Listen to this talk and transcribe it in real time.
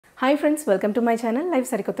Hi friends, welcome to my channel Life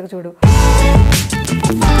Sarikottaga Chudu.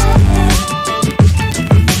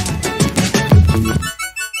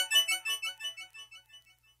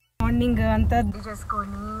 Morning anta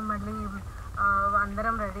cheskoni malli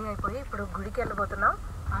andaram ready ayipoyi ippudu gudiki vellipotunnam.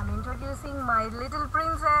 I am introducing my little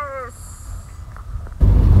princess.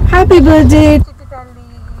 Happy birthday Chittalli.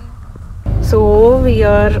 So we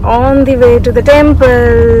are on the way to the temple.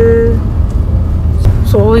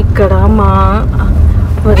 So ikkada ma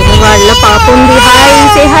వదిన వాళ్ళ పాప ఉంది. Hi,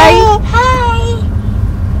 say hi. Hi,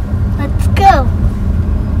 let's go.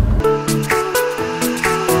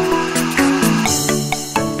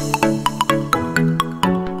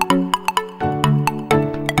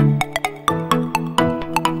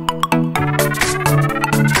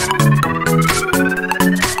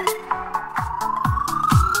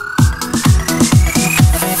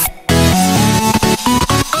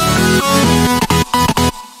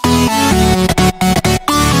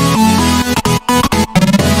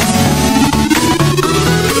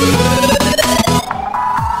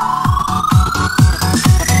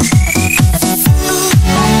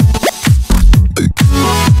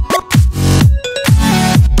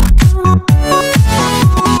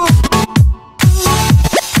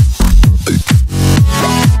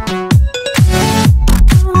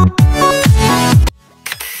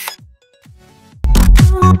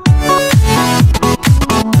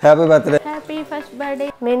 Happy birthday. Happy first birthday.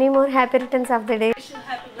 Many more happy returns of the day.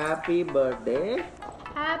 Happy birthday.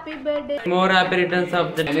 Happy birthday. More happy returns of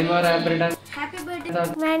the day. Many more happy returns. Happy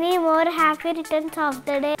birthday. Many more happy returns of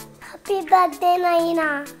the day. Happy birthday,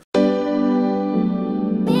 Naina.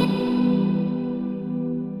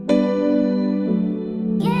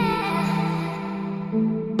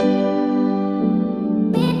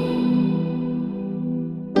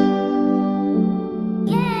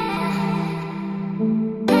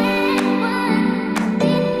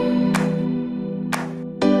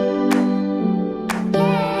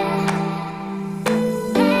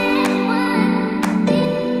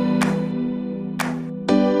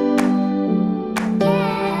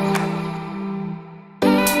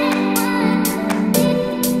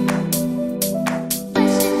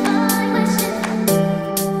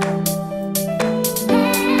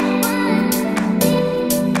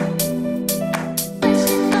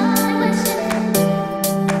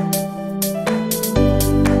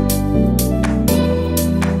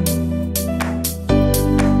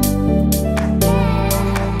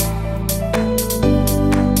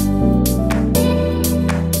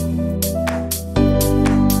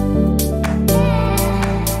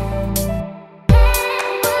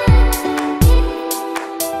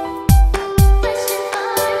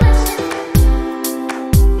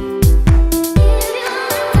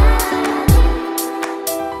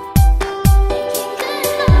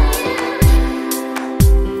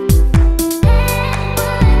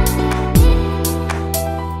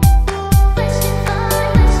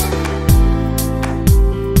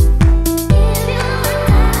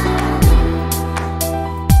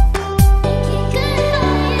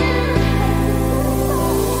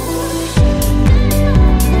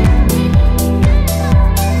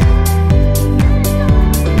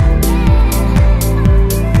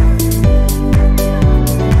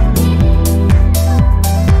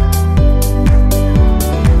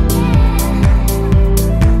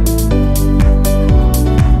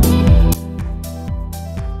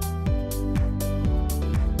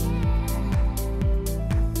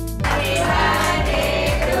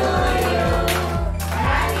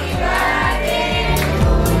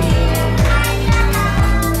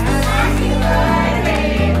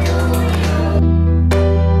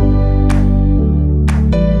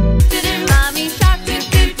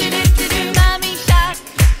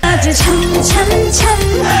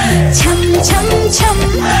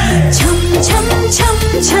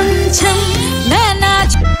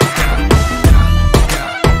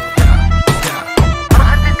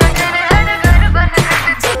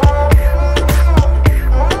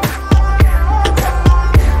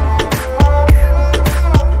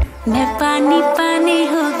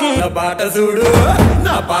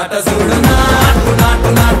 నా పాట చూడు నాటు నాటు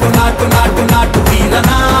నాటు నాటు నాటు నాటు తీర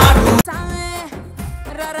నాటు సామే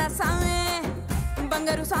రర సామే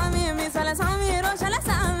బంగారు సామే మిసల సామే రోషల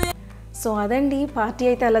సామే. సో అదండి పార్టీ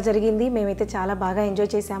అయితే అలా జరిగింది. మేమైతే చాలా బాగా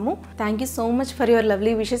ఎంజాయ్ చేసాము. Thank you so much for your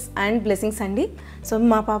lovely wishes and blessings అండి. సో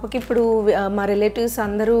మా పాపకి ఇప్పుడు మా రిలేటివ్స్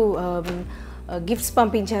అందరూ గిఫ్ట్స్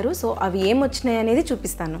పంపించారు. సో అవి ఏమొచ్చినాయి అనేది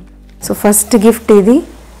చూపిస్తాను. సో ఫస్ట్ గిఫ్ట్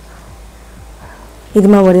ఇది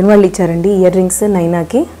మా వదిన వాళ్ళు ఇచ్చారండి, ear rings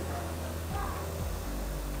నైనాకి.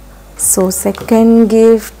 So second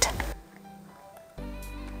gift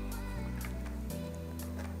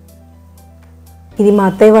ఇది మా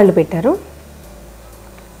అత్తయ్య వాళ్ళు పెట్టారు.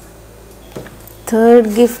 థర్డ్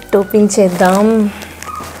గిఫ్ట్ ఓపెన్ చేద్దాం.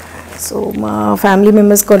 సో మా ఫ్యామిలీ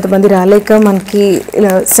మెంబర్స్ కొంతమంది రాలేక మనకి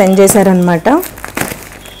ఇలా సెండ్ చేశారనమాట.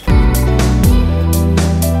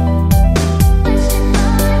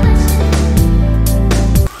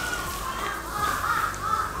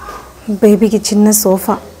 బేబీకి చిన్న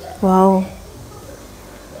సోఫా. వావ్,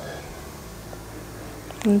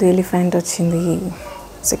 ముందు ఎలిఫెంట్ వచ్చింది.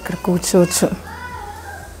 ఇక్కడ కూర్చోవచ్చు.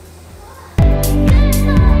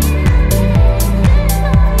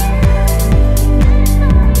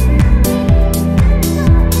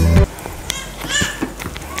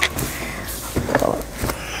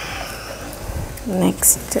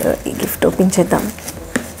 నెక్స్ట్ ఈ గిఫ్ట్ ఓపెన్ చేద్దాం.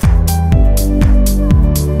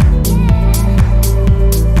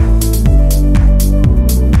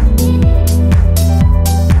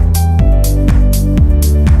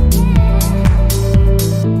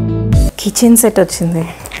 కిచెన్ సెట్ వచ్చింది.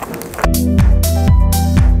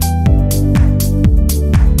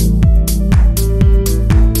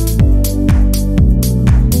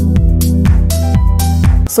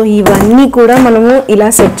 సో ఇవన్నీ కూడా మనము ఇలా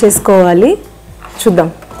సెట్ చేసుకోవాలి. చూద్దాం.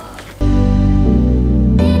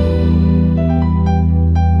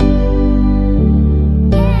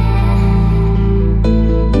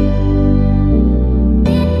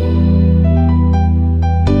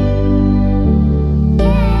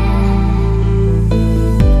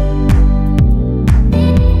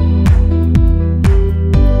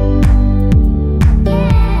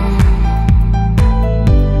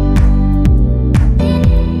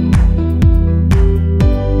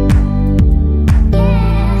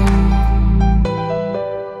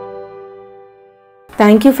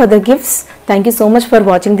 Thank you for the gifts. Thank you so much for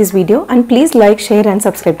watching this video, and please like, share and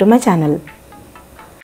subscribe to my channel.